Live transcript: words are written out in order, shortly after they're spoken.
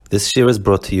This year is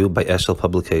brought to you by Eshel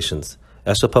Publications.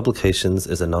 Eshel Publications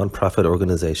is a non-profit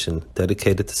organization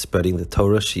dedicated to spreading the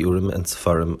Torah, Shiurim, and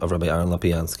Sefarim of Rabbi Aaron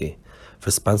Lapiansky. For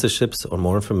sponsorships or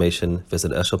more information,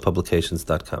 visit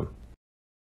eshelpublications.com.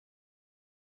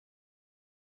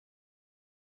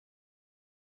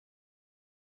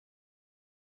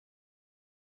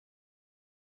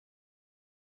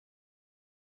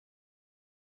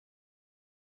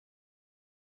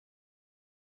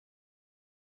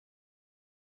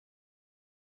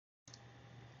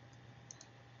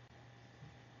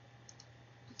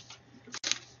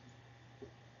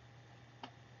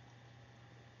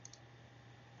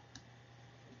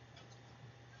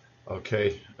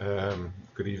 Okay,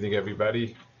 good evening,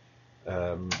 everybody.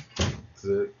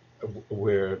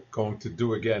 We're going to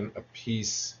do again a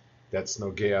piece that's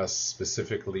Nogeas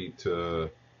specifically to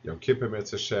Yom Kippur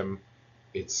Mitzvah Hashem.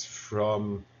 It's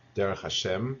from Derech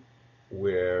HaShem,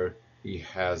 where he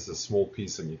has a small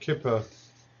piece on Yom Kippur,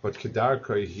 but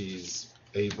Kedarka he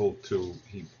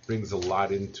brings a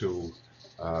lot into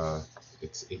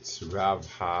it's Rav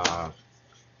Ha,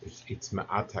 it's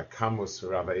Ma'at HaKamos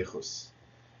Rav Eichus.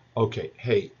 Okay,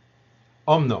 hey,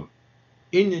 Omnom,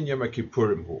 Inyan Yom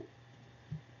Kippurim Hu.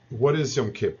 What is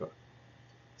Yom Kippur?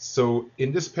 So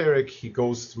in this parak, he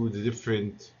goes through the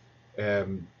different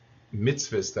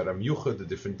mitzvahs that are miyuchad, the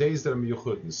different days that are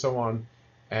miyuchad, and so on.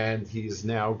 And he is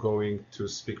now going to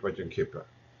speak about Yom Kippur.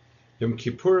 Yom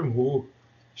Kippurim Hu,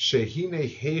 Shehine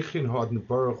Heichin Hadn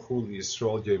Baruch Hu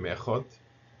Yisrael Yom Echad.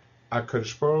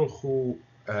 HaKadosh Baruch Hu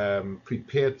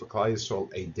prepared for Klal Yisrael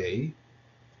a day.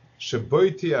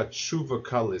 Sheboiti atshuva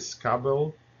kalis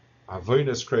kabel,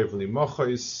 avoinas krevli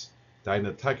mochos,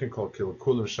 daina taken kol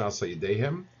kilkulim shasa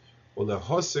yidehem,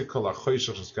 ulehose kol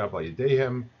achoyshach sheskabel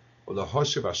yidehem,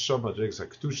 ulehoshiv ashom madrigs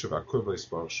haktusha v'akurva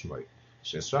yisbarach shmoi.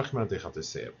 Shenesrachman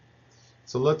dechatesem.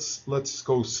 So let's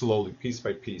go slowly, piece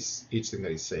by piece, each thing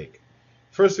that he's saying.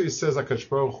 First, he says HaKadosh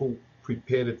Baruch Hu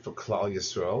prepared it for Klal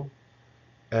Yisrael,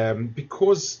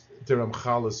 because the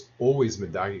Ramchal is always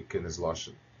medagik in his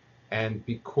lashon. And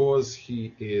because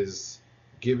he is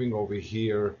giving over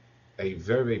here a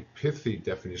very, very pithy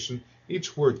definition,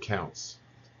 each word counts.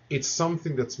 It's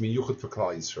something that's miyuchad for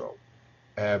Klal Yisrael.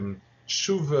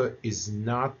 Tshuva is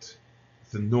not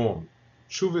the norm.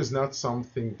 Tshuva is not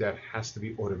something that has to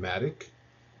be automatic.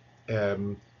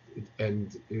 And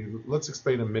let's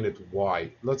explain a minute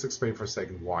why. Let's explain for a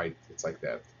second why it's like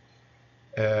that.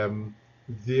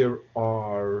 There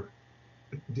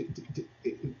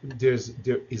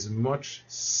is much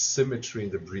symmetry in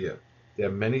the Bria. There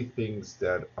are many things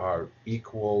that are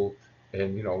equal,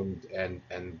 and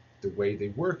and the way they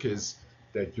work is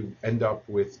that you end up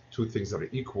with two things that are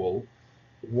equal.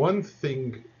 One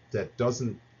thing that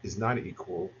is not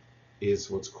equal is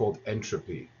what's called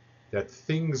entropy. That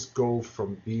things go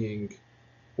from being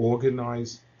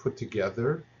organized, put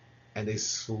together, and they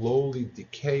slowly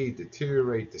decay,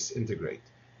 deteriorate, disintegrate.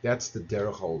 That's the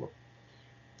Derech Olam.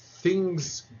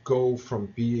 Things go from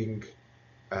being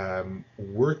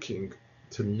working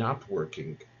to not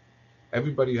working.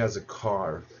 Everybody who has a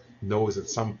car knows at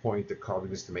some point the car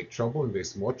begins to make trouble and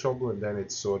makes more trouble, and then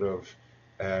it sort of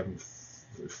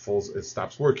it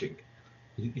stops working.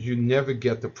 You never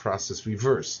get the process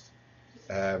reversed.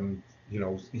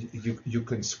 You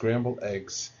can scramble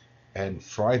eggs and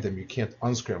fry them. You can't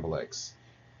unscramble eggs.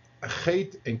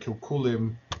 Chet and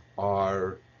kilkulim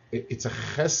it's a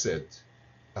chesed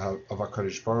of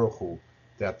HaKadosh Baruch Hu,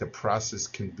 that the process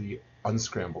can be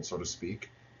unscrambled, so to speak,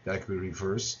 that can be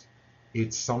reversed.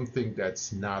 It's something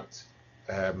that's not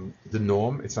the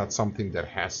norm. It's not something that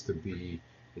has to be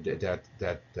that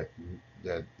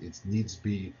it needs to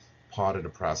be part of the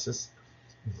process.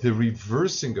 The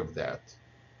reversing of that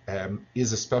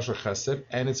is a special chesed,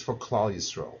 and it's for Klal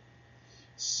Yisrael.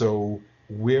 So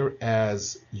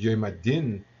whereas Yom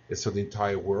Adin is for the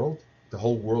entire world, the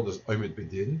whole world is Omed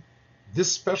Bedin. This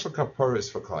special kapara is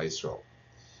for Klal Yisrael.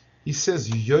 He says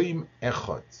Yom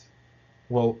Echad.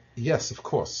 Well, yes, of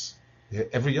course.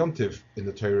 Every Yom Tiv in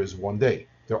the Torah is one day.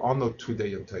 There are no 2-day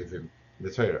Yom Tivim in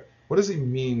the Torah. What does he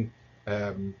mean?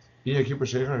 Yom Kippur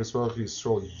Sheichan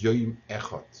Yisrael Yom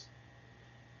Echad.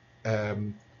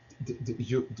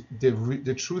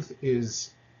 The truth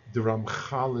is, the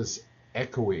Ramchal is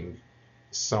echoing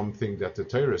something that the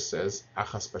Torah says,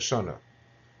 Achas Bashana.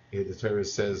 The Torah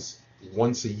says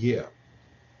once a year.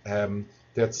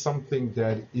 That's something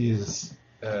that is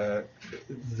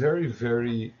very,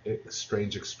 very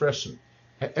strange expression.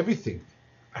 Everything.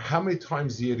 How many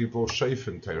times do you Ribol Sheif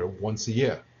in Torah? Once a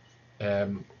year. How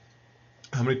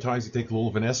many times do you take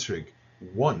Lulav and Esrig?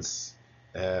 Once.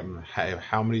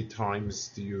 How many times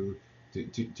do you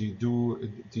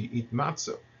eat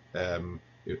matzah?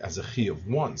 as a chiyuv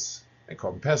once and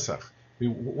called Pesach. I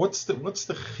mean, what's the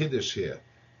chiddush here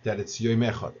that it's Yom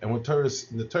Echad, and what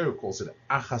the Torah calls it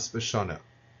Achas B'Shana.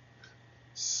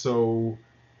 So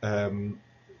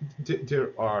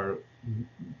there are,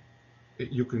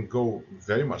 you can go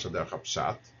very much on Derech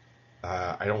HaPshat.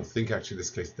 I don't think actually in this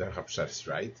case Derech HaPshat is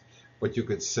right, but you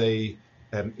could say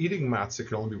eating matzah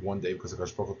can only be one day because the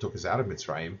HaKadosh Baruch Hu took us out of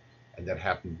Mitzrayim, and that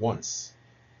happened once.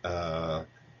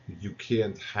 You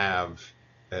can't have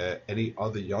any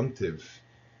other yontiv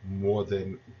more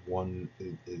than one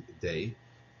day,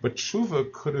 but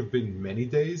tshuva could have been many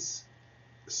days.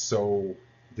 So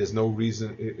there's no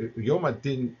reason. Yom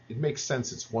Adin, it makes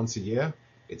sense. It's once a year.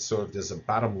 It's sort of, there's a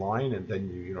bottom line, and then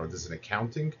there's an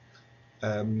accounting.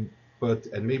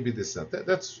 But maybe this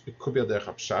that's it could be a derech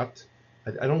hapshat.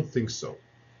 I don't think so.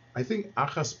 I think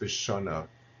Achas B'Shana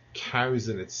carries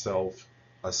in itself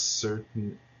a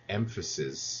certain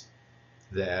emphasis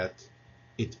that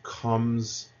it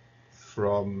comes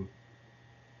from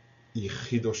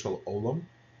Yechido Shel Olam.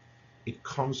 It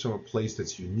comes from a place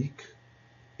that's unique.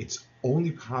 It's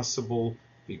only possible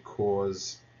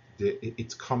because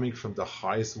it's coming from the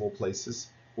highest of all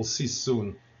places. We'll see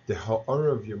soon. The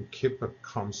Ha'ara of Yom Kippur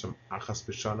comes from Achas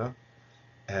B'Shana.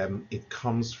 It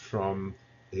comes from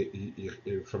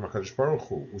HaKadosh Baruch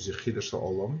Hu, who's Yechido Shel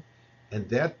Olam, and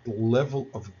that level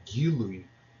of Gilui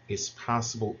is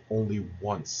possible only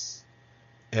once.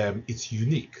 It's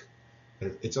unique.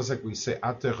 It's just like we say,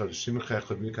 Ater HaShem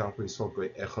Echad Mikach Yisrael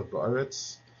Echad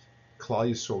Ba'aretz. Klal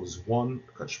Yisrael is one.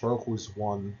 HaKadosh Baruch Hu is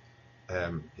one.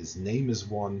 His name is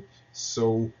one.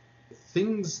 So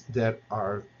things that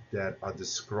are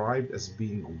described as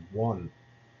being one,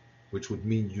 which would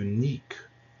mean unique,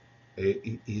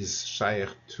 is shaykh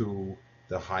to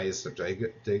the highest of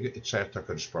Derech. It's shaykh to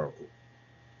HaKadosh Baruch Hu.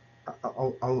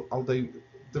 I'll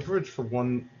diverge for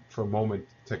a moment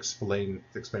to explain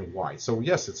why. So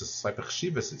yes, it's a Sefer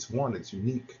Shivas, it's one, it's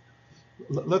unique.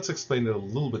 Let's explain it a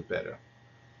little bit better.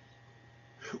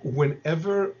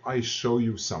 Whenever I show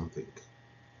you something,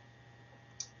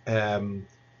 and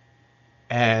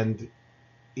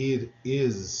it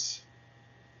is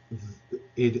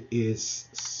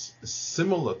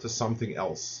similar to something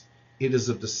else, it is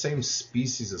of the same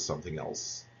species as something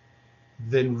else,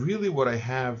 then really what I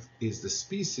have is the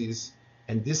species,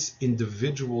 and this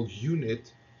individual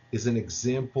unit is an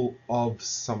example of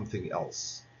something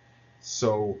else.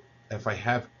 So if I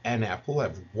have an apple, I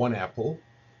have one apple,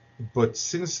 but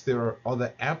since there are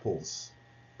other apples,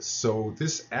 so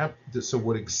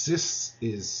what exists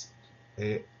is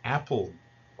a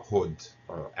applehood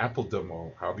or appledom,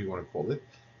 or however you want to call it,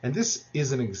 and this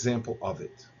is an example of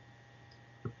it.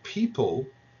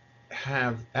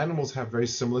 Animals have very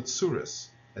similar tsuras,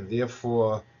 and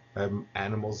therefore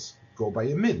animals go by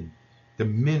a min. The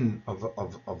min of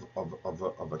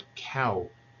a cow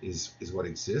is what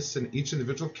exists, and each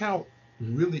individual cow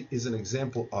really is an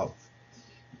example of.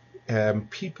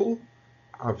 People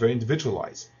are very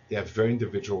individualized. They have very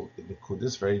individual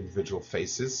nekudas, very individual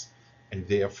faces, and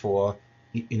therefore,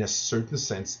 in a certain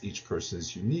sense, each person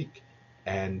is unique,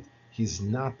 and he's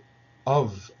not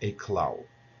of a klal.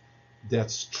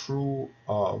 That's true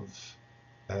of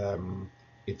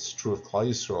it's true of Klal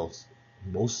Yisrael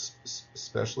most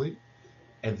especially,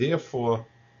 and therefore,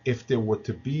 if there were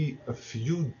to be a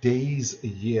few days a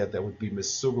year that would be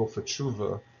mesugal for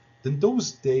tshuva, then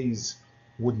those days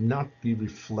would not be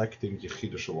reflecting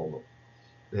Yechido Shel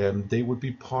Olam. They would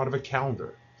be part of a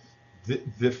calendar.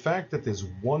 The fact that there's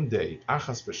one day,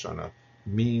 Achas B'Shana,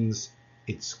 means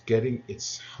it's getting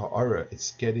its ha'ara,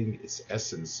 it's getting its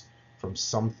essence from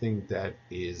something that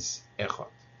is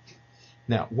echad.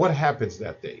 Now, what happens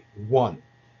that day? One,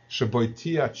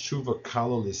 Shaboitia tshuva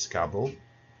kala liskabel.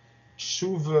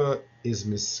 Tshuva is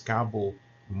miskabel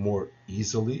more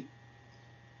easily,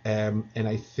 and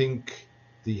I think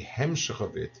the hemshech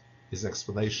of it is an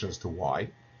explanation as to why.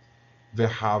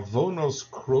 V'havonos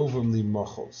krovim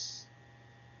limochos.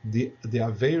 The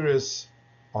averos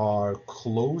are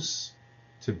close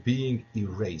to being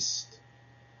erased,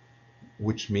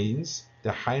 which means the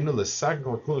hainu l'sag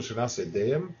l'kol shenas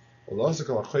yedeim, l'osek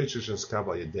l'choyches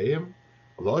shenaskabel yedeim,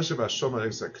 l'osek v'ashom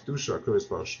l'egzak kedusha akuris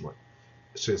b'ashmon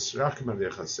shesrachim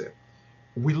alechaseh.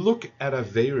 We look at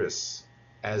averos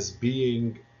as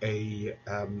being a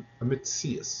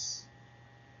mitzias.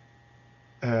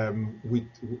 The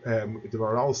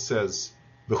Maral says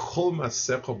v'chol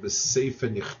masecho b'sefer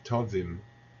nichtavim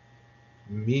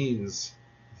means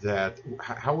that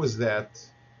how does that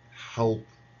help?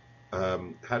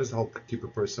 How does it help keep a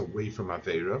person away from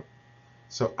avera?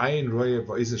 So ayin roya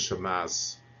v'ozen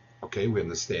shamas. Okay, we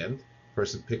understand.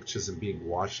 Person pictures and being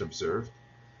watched and observed.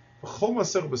 B'chol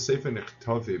Masech b'Sefer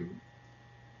Nechtavim,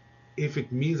 if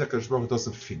it means that HaKadosh Baruch Hu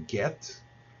doesn't forget,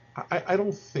 I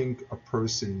don't think a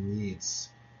person needs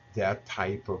that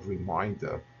type of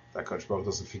reminder that HaKadosh Baruch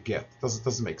Hu doesn't forget.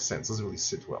 Doesn't make sense. Doesn't really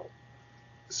sit well.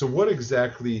 So what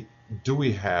exactly do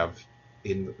we have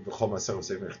in B'chol Masech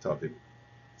b'Sefer Nechtavim?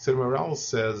 So the Maral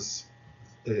says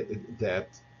that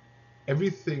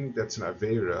everything that's an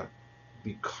Aveira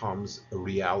becomes a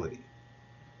reality.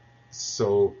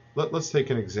 So let's take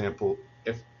an example.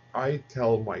 If I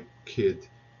tell my kid,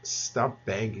 stop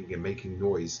banging and making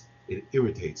noise, it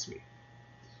irritates me.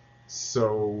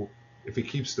 So if he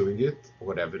keeps doing it,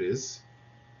 whatever it is,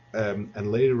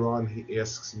 and later on he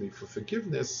asks me for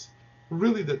forgiveness,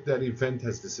 really that event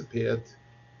has disappeared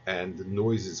and the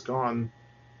noise is gone,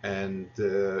 and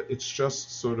it's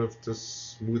just sort of to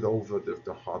smooth over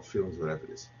the hard feelings, whatever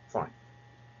it is. Fine.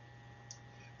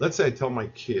 Let's say I tell my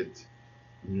kid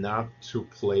not to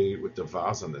play with the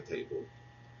vase on the table,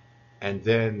 and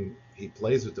then he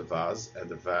plays with the vase and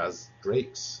the vase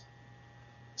breaks.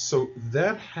 So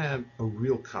that had a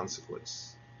real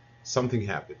consequence. Something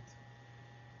happened,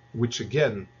 which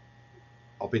again,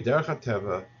 al pi derech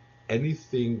hateva,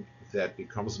 anything that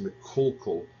becomes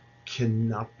mekulkul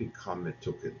cannot become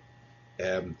metukin.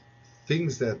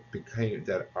 Things that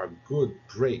are good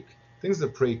break. Things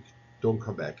that break don't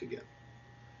come back again.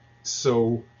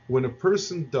 So when a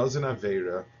person does an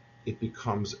Aveira, it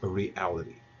becomes a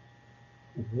reality.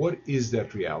 What is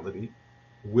that reality?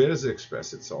 Where does it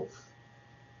express itself?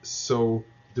 So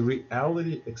the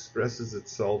reality expresses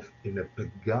itself in a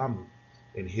pegam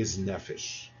in his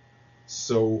nefesh.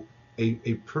 So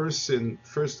a person,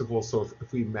 first of all, so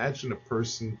if we imagine a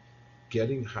person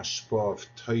getting hashpah of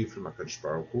toiv from HaKadosh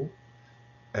Baruch Hu,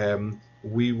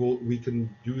 we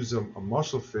can use a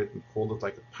mashal for it and call it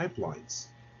like a pipelines.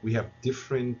 We have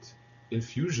different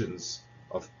infusions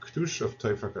of kedusha of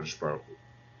toiv from HaKadosh Baruch Hu.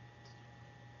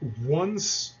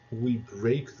 Once we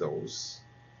break those,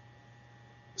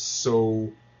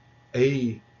 so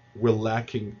A, we're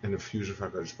lacking an infusion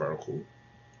of HaKadosh Baruch Hu.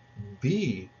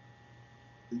 B,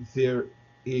 there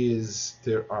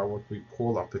are what we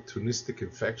call opportunistic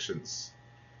infections.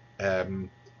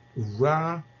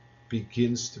 Ra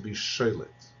begins to be sholet.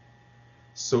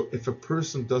 So if a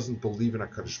person doesn't believe in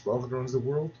HaKadosh Baruch Hu that runs the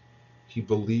world, he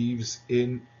believes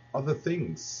in other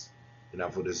things, in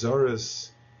avodah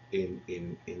zaros,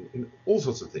 in all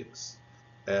sorts of things.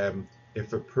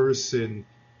 If a person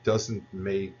doesn't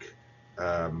make,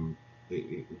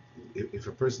 if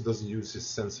a person doesn't use his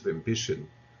sense of ambition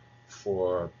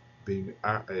for being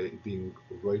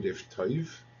roidev toiv,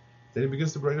 then he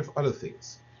begins to roidev other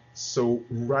things. So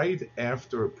right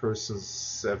after a person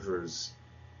severs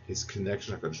his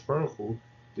connection to HaKadosh Baruch Hu,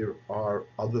 there are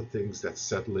other things that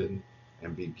settle in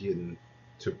and begin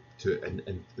to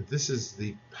and this is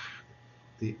the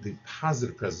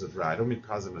positive presence of Ra. I don't mean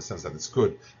positive in the sense that it's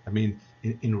good. I mean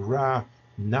in Ra,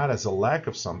 not as a lack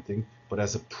of something, but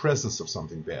as a presence of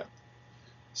something bad.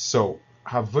 So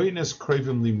Haveinas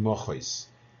Krevim Limochos.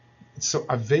 So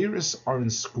Averis are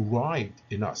inscribed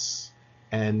in us,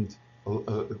 and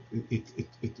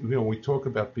when we talk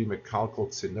about being a kalkal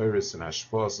tzinoris and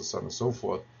hashpas and so on and so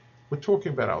forth, we're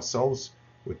talking about ourselves.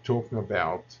 We're talking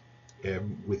about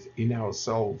within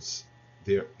ourselves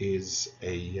there is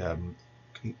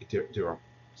there are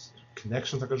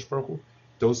connections to HaKadosh Baruch Hu.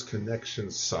 Those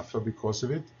connections suffer because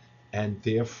of it, and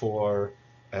therefore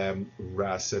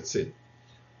Ra sets in.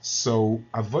 So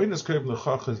avodas krev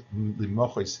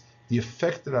limochos, the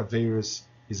affected averis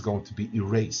is going to be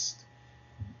erased,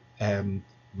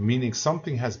 meaning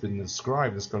something has been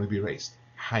inscribed that's going to be erased.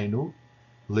 Hainu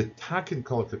letakin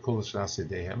kol kekulas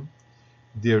shnasedehem.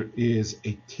 There is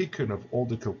a tikkun of all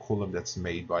the kalkulam that's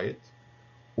made by it.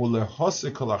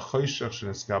 Ulehose kol achoshech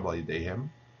sheneskab al yedehem,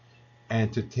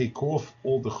 and to take off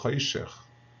all the choshech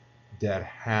that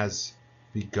has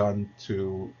begun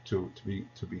to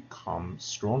become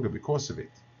stronger because of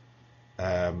it.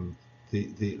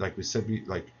 Like we said,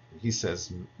 like he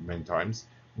says many times,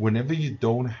 whenever you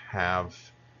don't have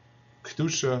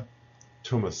kedusha,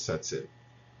 tumas sets in.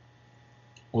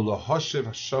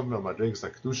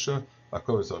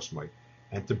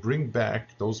 And to bring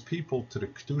back those people to the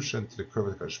kedusha and to the curve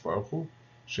of HaKadosh Baruch Hu,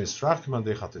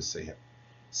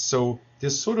 so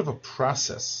there's sort of a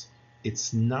process.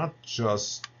 It's not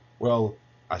just, well,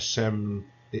 HaShem,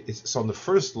 it's on the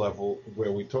first level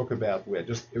where we talk about we had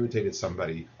just irritated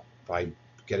somebody by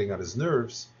getting on his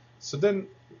nerves. So then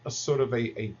a sort of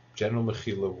a general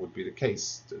mechila would be the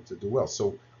case to do well.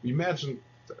 So we imagine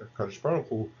HaKadosh Baruch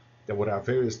Hu, that what our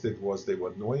various did was they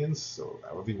were annoyance, so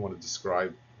however you want to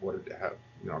describe what it had,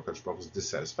 HaKadosh Baruch Hu's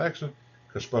dissatisfaction.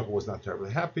 HaKadosh Baruch Hu was not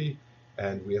terribly happy,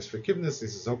 and we ask forgiveness. He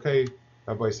says, okay.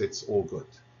 Rabbi says it's all good.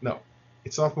 No,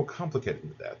 it's a lot more complicated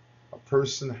than that. A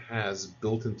person has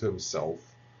built into himself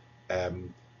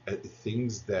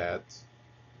things that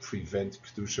prevent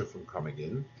kedusha from coming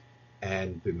in,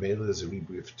 and b'meila is a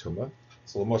ribui of tumah.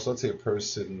 So almost, let's say a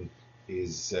person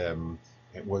is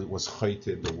was chayt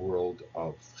in the world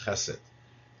of chesed,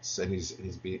 so, and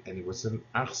he was an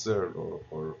achzer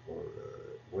or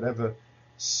whatever.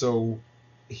 So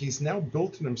he's now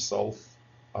built in himself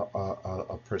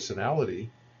a personality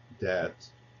that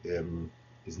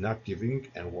is not giving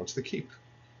and wants to keep.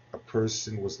 A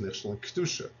person was nichshel in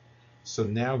kedusha, so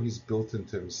now he's built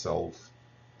into himself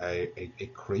a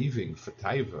craving for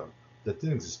taiva that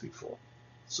didn't exist before.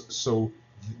 So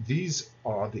these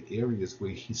are the areas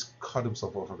where he's cut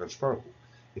himself off from HaKadosh Baruch Hu.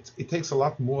 It takes a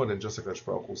lot more than just HaKadosh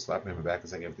Baruch Hu slapping him in the back and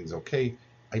saying everything's okay.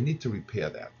 I need to repair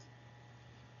that.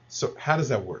 So how does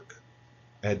that work?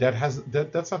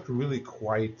 That's not really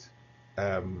quite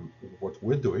what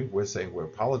we're doing. We're saying we're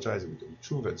apologizing, we're doing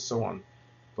tshuva and so on.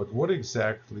 But what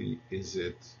exactly is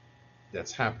it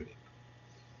that's happening?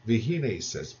 Vihine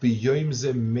says, "B'yoyim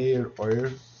ze meir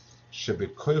oyer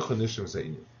shebekoycha nishim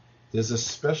zeinu." There's a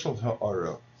special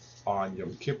ha'ara on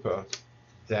Yom Kippur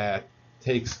that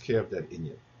takes care of that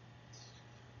inyan.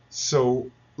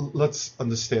 So let's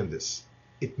understand this.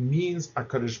 It means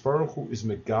HaKadosh Baruch Hu is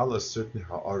megala a certain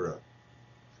ha'ara,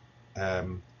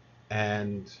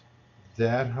 and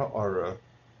that ha'ara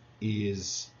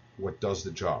is what does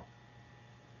the job.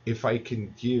 If I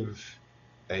can give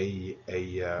a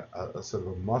sort of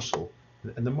a mashal,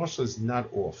 and the mashal is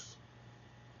not off.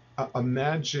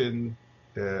 Imagine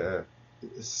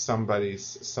some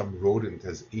rodent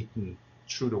has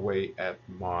chewed away at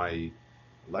my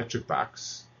electric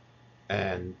box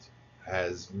and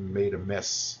has made a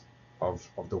mess of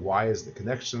the wires, the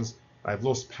connections. I've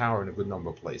lost power in a good number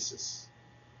of places.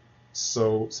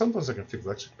 So sometimes I can fix the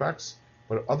electric box,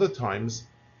 but other times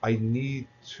I need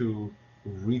to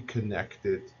reconnect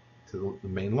it to the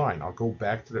main line. I'll go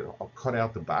back to I'll cut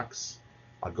out the box,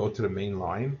 I'll go to the main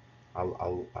line,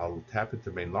 I'll tap into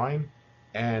the main line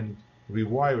and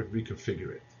rewire it,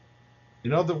 reconfigure it.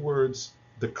 In other words,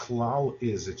 the klal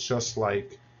is, it's just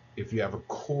like if you have a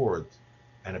cord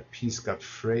and a piece got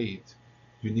frayed,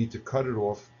 you need to cut it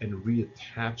off and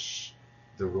reattach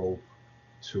the rope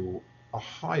to a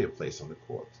higher place on the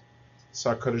cord.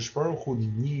 So HaKadosh Baruch Hu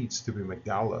needs to be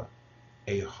megala,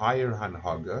 a higher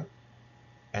hanhaga,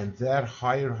 and that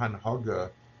higher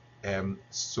hanhaga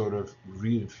sort of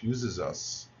reinfuses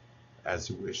us, as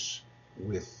you wish,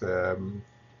 with the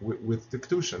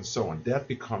kedusha and so on. That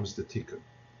becomes the tikkun.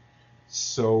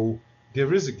 So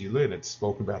there is a gilui, and it's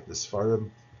spoken about in the Sefer.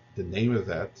 The name of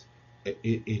that,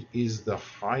 it is the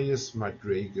highest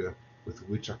madrega with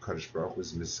which HaKadosh Baruch Hu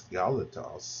is misgala to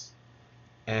us,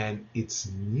 and it's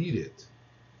needed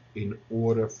in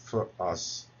order for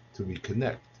us to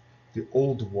reconnect. The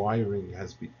old wiring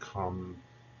has become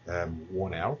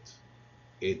worn out.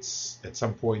 It's at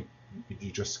some point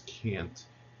you just can't.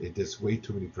 There's way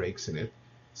too many breaks in it.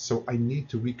 So I need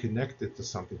to reconnect it to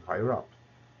something higher up.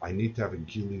 I need to have a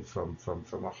gili from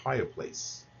a higher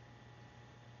place.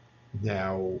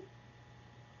 Now,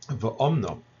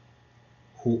 v'omnam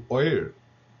hu oir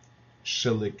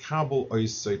shelikabel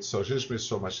oisait sojish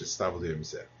misomash istavli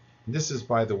imzeh. This is,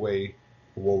 by the way,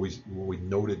 what we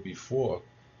noted before.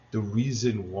 The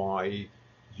reason why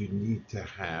you need to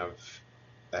have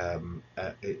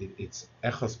it's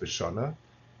echas b'shana,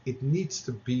 it needs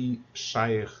to be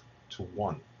shaykh to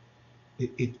one.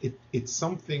 It's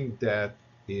something that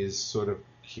is sort of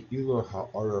ki'ilu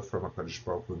ha'ara from HaKadosh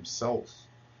Baruch Hu himself.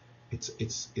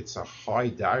 It's a high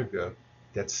darga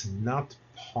that's not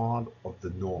part of the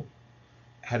norm.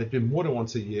 Had it been more than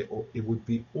once a year, it would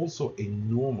be also a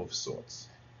norm of sorts.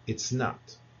 It's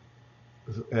not.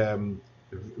 The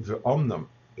omnam.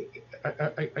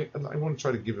 I want to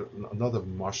try to give another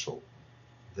mashal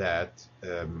that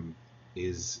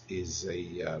is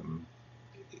a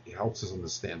it helps us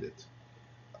understand it.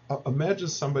 Imagine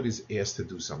somebody's asked to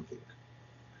do something,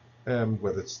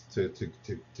 whether it's to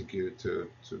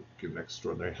give an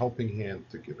extraordinary helping hand,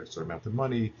 to give an extraordinary amount of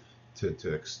money,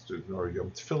 to extraordinary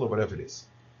yom tefillah, whatever it is,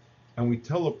 and we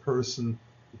tell a person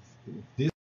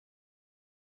this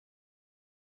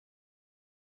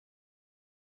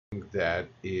that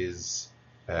is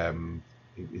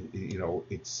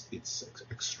it's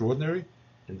extraordinary,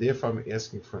 and therefore I'm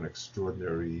asking for an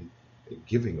extraordinary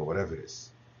giving or whatever it is.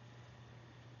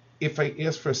 If I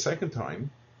ask for a second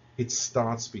time, it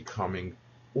starts becoming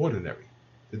ordinary.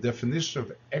 The definition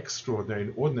of extraordinary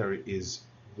and ordinary is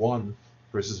one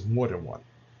versus more than one.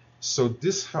 So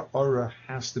this ha'ara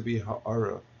has to be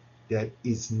ha'ara that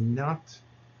is not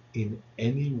in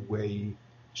any way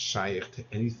shaykh to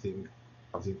anything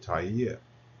of the entire year,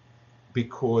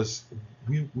 because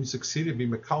we succeeded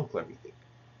in calculate everything.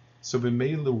 So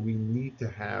b'meila we need to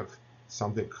have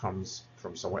something that comes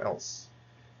from somewhere else.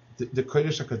 The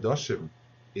Kodesh HaKadoshim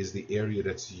is the area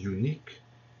that's unique,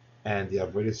 and the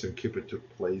Avodas Yom Kippur took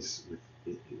place with,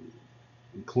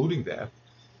 including that,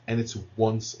 and it's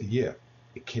once a year.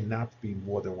 It cannot be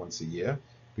more than once a year,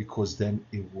 because then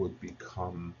it would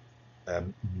become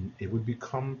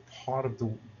part of the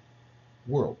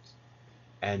world,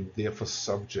 and therefore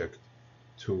subject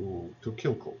to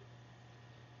kilkul.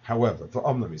 However, the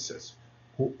Omnami says,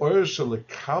 "Hu oyer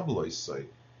shelekablo say,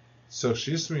 so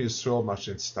shismi Yisrael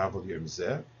mashin stavel yom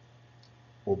zeh,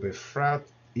 or befrat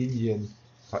inyan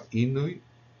ha'inui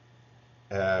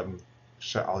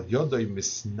she'al yodai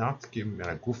misnatkim min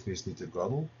hagufnis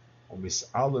nitegadol, or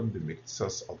mis'alem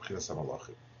b'miktsas al b'chinas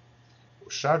hamalachim,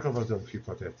 u'shagav adam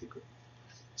kipatetikun."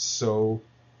 So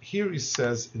here he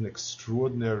says an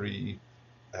extraordinary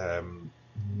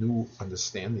new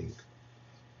understanding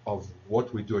of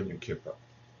what we do in Yom Kippur.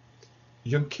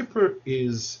 Yom Kippur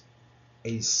is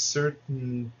a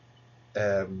certain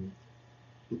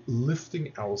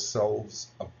lifting ourselves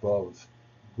above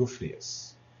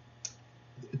gufnias.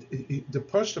 The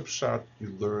Pashto Pshat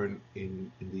you learn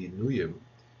in the Inuyim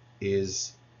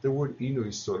is the word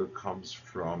Inui sort of comes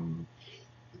from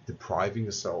depriving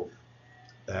yourself,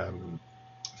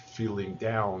 feeling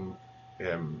down,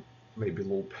 maybe a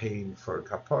little pain for a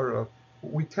kapara.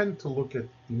 We tend to look at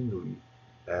Inui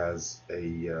as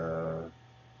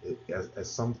as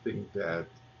something that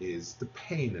is the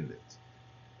pain in it.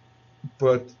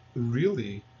 But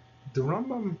really, the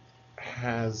Rambam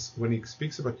has, when he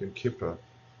speaks about Yom Kippur,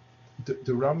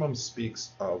 the Rambam speaks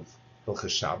of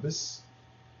Hilchas Shabbos,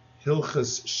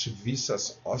 Hilchas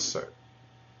Shvisas Osir,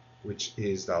 which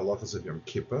is the halachas of Yom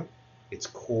Kippur. It's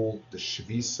called the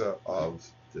Shvisa of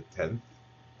the 10th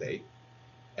day.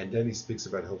 And then he speaks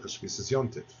about Hilchas Shvisas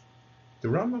Yontif. The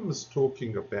Rambam is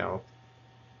talking about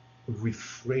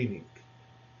refraining.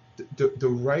 The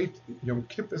right, Yom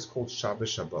Kippur is called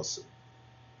Shabbos Shabbosim.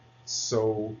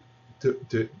 So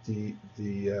the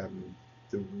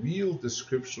real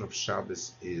description of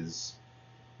Shabbos is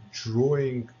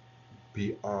drawing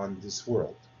beyond this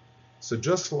world. So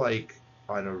just like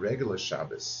on a regular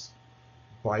Shabbos,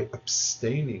 by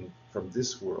abstaining from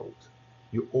this world,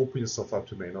 you open yourself up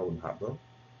to Mein Olam Haba.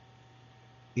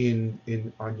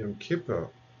 On Yom Kippur,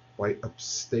 by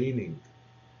abstaining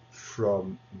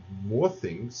from more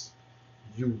things,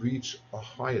 you reach a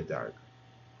higher darg.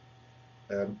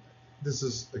 This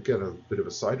is, again, a bit of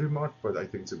a side remark, but I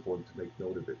think it's important to make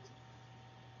note of it.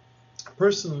 A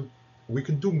person, we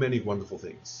can do many wonderful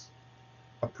things.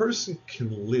 A person can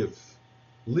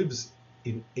lives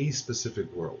in a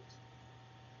specific world.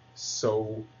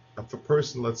 So if a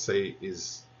person, let's say,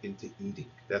 is into eating,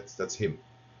 that's him.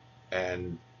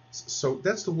 And so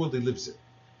that's the world he lives in.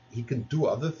 He can do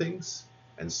other things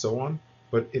and so on,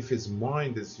 but if his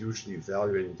mind is usually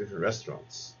evaluating different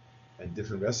restaurants and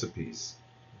different recipes,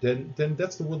 then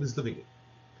that's the world he's living in.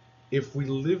 If we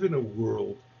live in a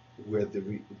world where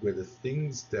the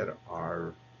things that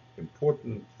are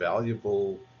important,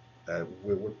 valuable,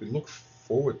 where what we look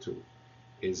forward to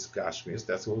is Gashmias,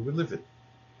 that's what we live in.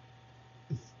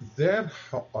 That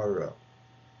ha'ara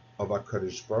of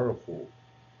HaKadosh Baruch Hu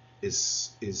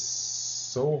is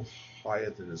so higher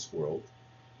than this world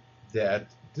that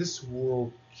this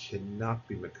world cannot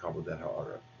be mekabel that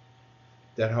ha'ara.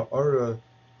 That ha'ara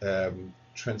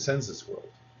transcends this world,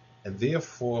 and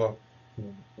therefore,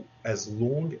 as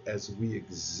long as we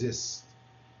exist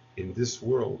in this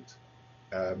world,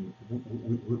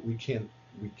 we can't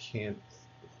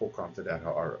hook onto that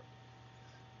ha'ara.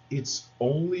 It's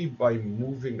only by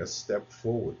moving a step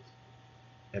forward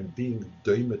and being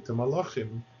doimet to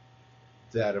malachim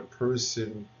that a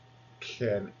person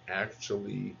can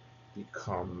actually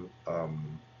become a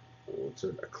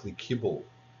klikibel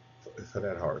for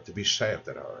that ha'ara, to be shaykh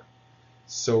that ha'ara.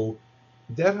 So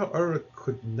that ha'ara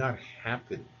could not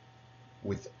happen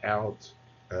without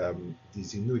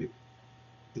these inuyim.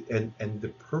 And the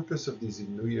purpose of these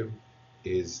inuyim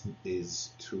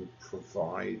is to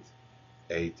provide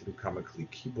to become a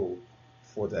klikibel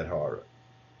for that ha'ara.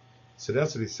 So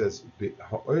that's what he says.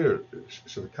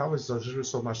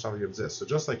 So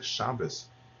just like Shabbos,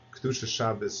 Kedusha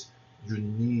Shabbos, you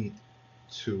need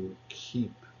to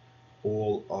keep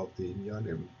all of the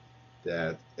inyanim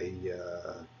that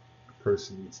a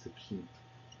person needs to keep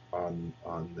on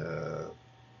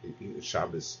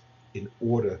Shabbos in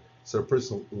order, so a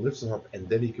person lifts him up and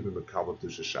then he can be Mekabel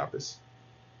Kedusha Shabbos.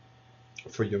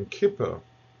 For Yom Kippur,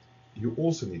 you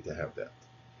also need to have that.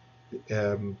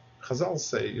 Chazal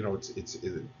say, he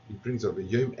brings over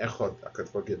Yom Echad,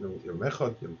 Yom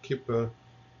Echad, Yom Kippur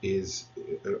is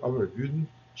Amar Yudin,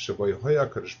 Shaboy Hoya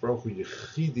Kadosh Baruch Hu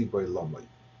Yechidi Boy Lamai.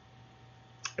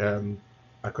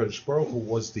 HaKadosh Baruch Hu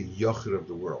was the Yachid of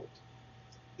the world.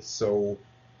 So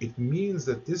it means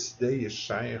that this day is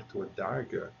shaykh to a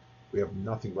darga. We have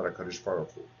nothing but HaKadosh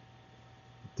Baruch Hu.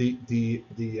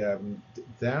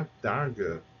 That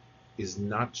darga is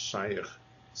not shaykh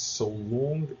so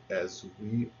long as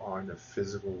we are in a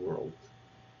physical world.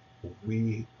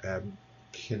 We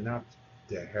cannot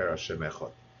deher Hashem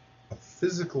Echad. A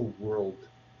physical world,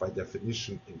 by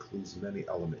definition, includes many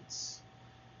elements.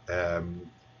 Marobu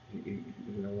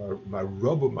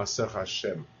Masech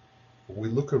Hashem. We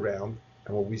look around,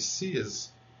 and what we see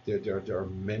is there are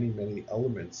many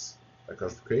elements that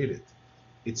God created.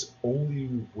 It's only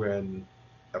when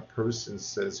a person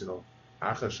says,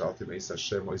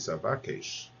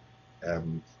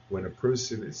 when a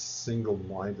person is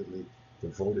single-mindedly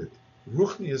devoted.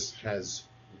 Ruchnius has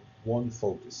one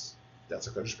focus. That's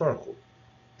HaKadosh Baruch Hu.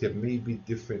 There may be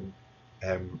different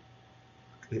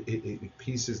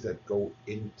pieces that go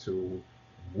into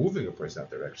moving a person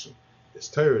that direction. There's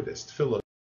Torah, there's Tefillah.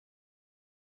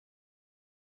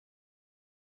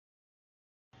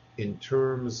 In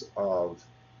terms of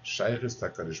Shaykhis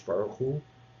HaKadosh Baruch Hu,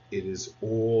 it's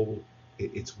one.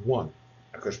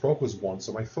 HaKadosh Baruch Hu is one,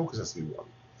 so my focus has to be one.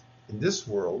 In this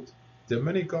world, there are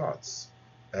many gods.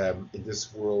 In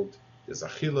this world, there's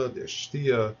Achila, there's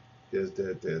Shtia, there's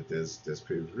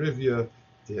Perivya,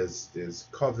 there's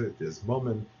Kavod, there's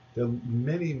Mammon. There are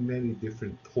many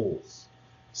different poles.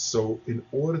 So in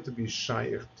order to be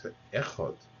Shaykh to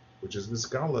Echad, which is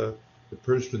Miskala, the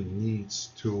person needs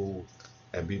to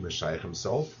be Meshayach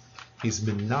himself. He's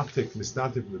misnatik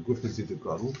meguf nizid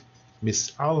gadol,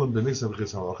 misalam b'mixam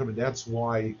b'chis halachim, and that's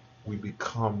why we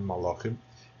become malachim.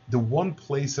 The one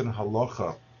place in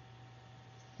halacha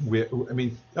where,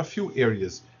 a few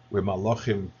areas where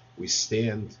malachim we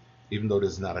stand, even though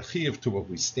there's not a chiyuv to it,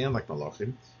 we stand like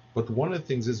malachim. But one of the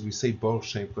things is we say Baruch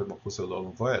Shem Kod Malchus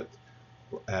Olam Vayed,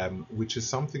 which is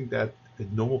something that a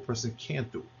normal person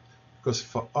can't do, because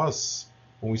for us,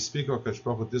 when we speak about HaKadosh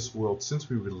Baruch Hu, this world, since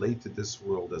we relate to this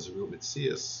world as a real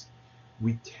Metzias,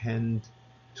 we tend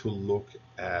to look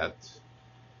at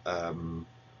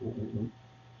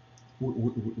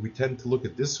we tend to look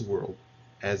at this world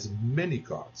as many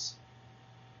gods.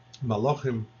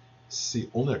 Malachim see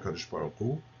only HaKadosh Baruch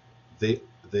Hu. They're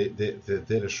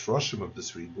the shroshim of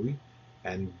this ribui,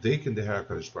 and they can deher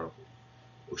HaKadosh Baruch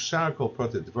Hu. Ushar kol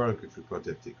protei dvarim k'kfi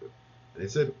protei tikun. And he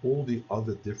said all the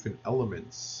other different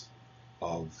elements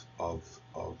of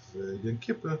Yom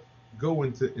Kippur go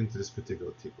into this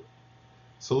particular tikkun.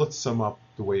 So let's sum up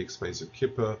the way he explains Yom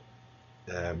Kippur.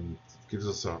 It gives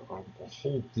us a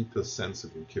whole deeper sense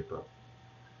of Yom Kippur.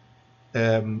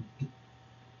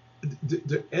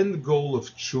 The end goal of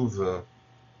tshuva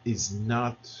is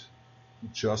not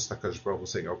just HaKadosh Baruch Hu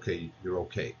saying, okay, you're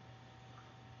okay.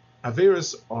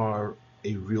 Averos are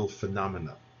a real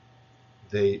phenomena.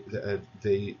 They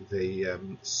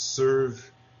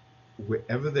serve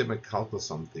wherever they might calculate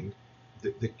something.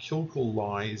 The kilkel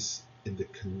lies in the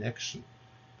connection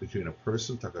between a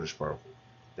person and HaKadosh Baruch Hu.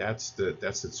 That's the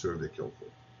tzur of the kilkel.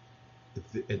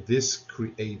 And this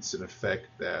creates an effect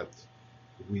that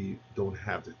we don't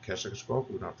have the Kesh HaKadosh Baruch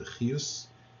Hu, we don't have the chiyus.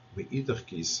 Me'idach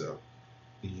gisa,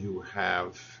 you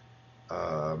have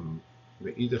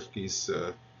me'idach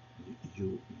gisa,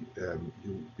 you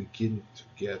begin to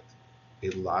get a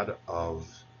lot of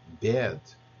bad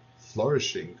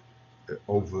flourishing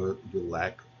over your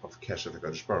lack of Kesher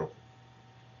HaKadosh Baruch Hu.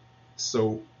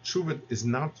 So tshuva is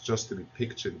not just to be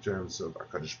pictured in terms of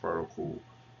HaKadosh Baruch Hu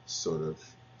sort of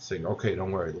saying, okay,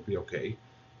 don't worry, it'll be okay.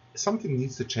 Something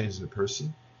needs to change in the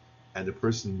person, and the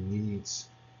person needs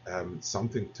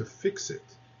something to fix it.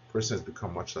 The person has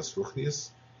become much less ruchnius,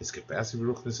 his capacity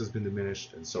for ruchnius has been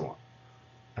diminished, and so on.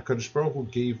 HaKadosh Baruch Hu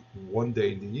gave one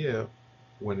day in the year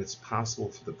when it's possible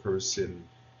for the person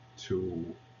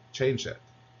to change that.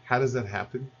 How does that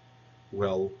happen?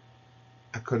 Well,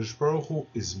 HaKadosh Baruch Hu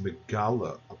is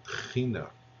megala, a pchina,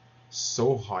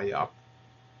 so high up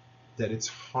that it's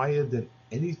higher than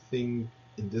anything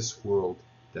in this world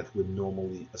that we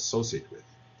normally associate with.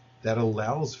 That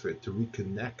allows for it to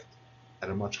reconnect at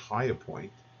a much higher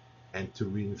point and to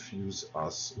reinfuse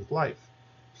us with life.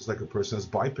 Just like a person has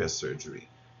bypass surgery.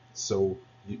 So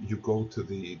you go to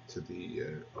the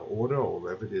order or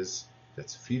wherever it is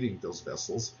that's feeding those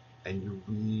vessels, and you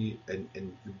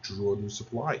draw new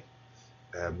supply.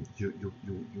 You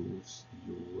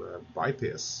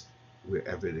bypass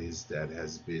wherever it is that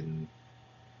has been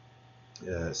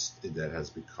that has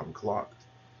become clogged.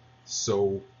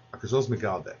 So Akashos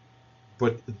Megade.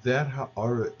 But that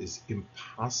ha'ara is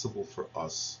impossible for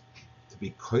us to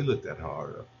be koilet that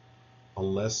ha'ara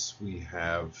unless we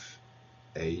have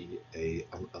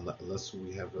unless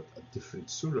we have a different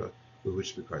surah with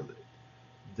which we koilet.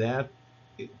 That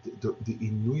the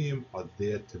inuyim are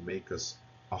there to make us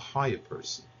a higher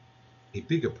person, a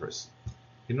bigger person.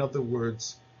 In other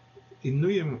words,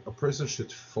 inuyim, a person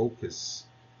should focus.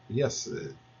 Yes,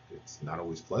 it's not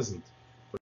always pleasant,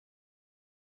 but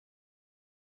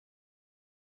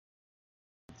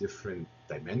different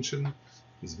dimension.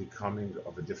 He's becoming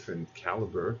of a different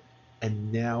caliber,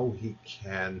 and now he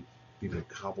can be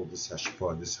mekabel this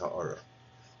hashpah, this ha'ara.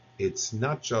 It's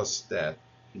not just that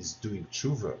he's doing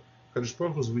tshuva. Kadosh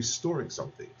Baruch Hu is restoring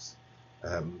some things.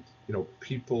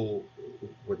 People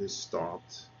when they start,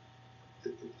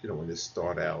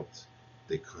 out,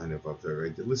 they kind of are very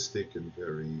idealistic and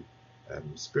very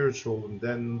spiritual, and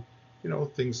then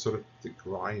things sort of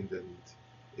grind and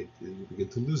you begin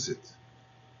to lose it.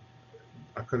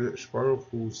 HaKadosh Baruch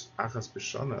Hu's Achas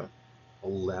B'Shana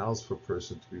allows for a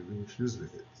person to be infused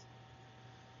with it.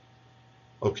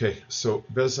 Okay, so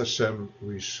Bez Hashem,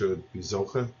 we should be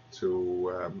zocha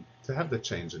to have that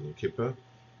change in Kippur,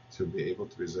 to be able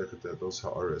to be zocha to those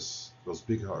ha'aras, those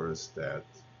big ha'aras that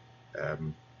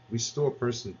restore a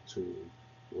person to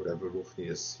whatever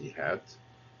ruchnias he had,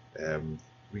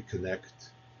 reconnect,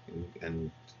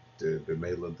 and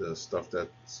the stuff that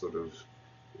sort of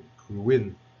grew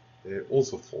in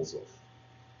also falls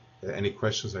off. Any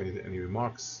questions? Any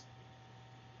remarks?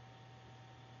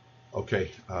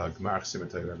 Okay, Gmar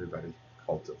Simatav, everybody.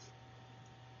 Kol Tov.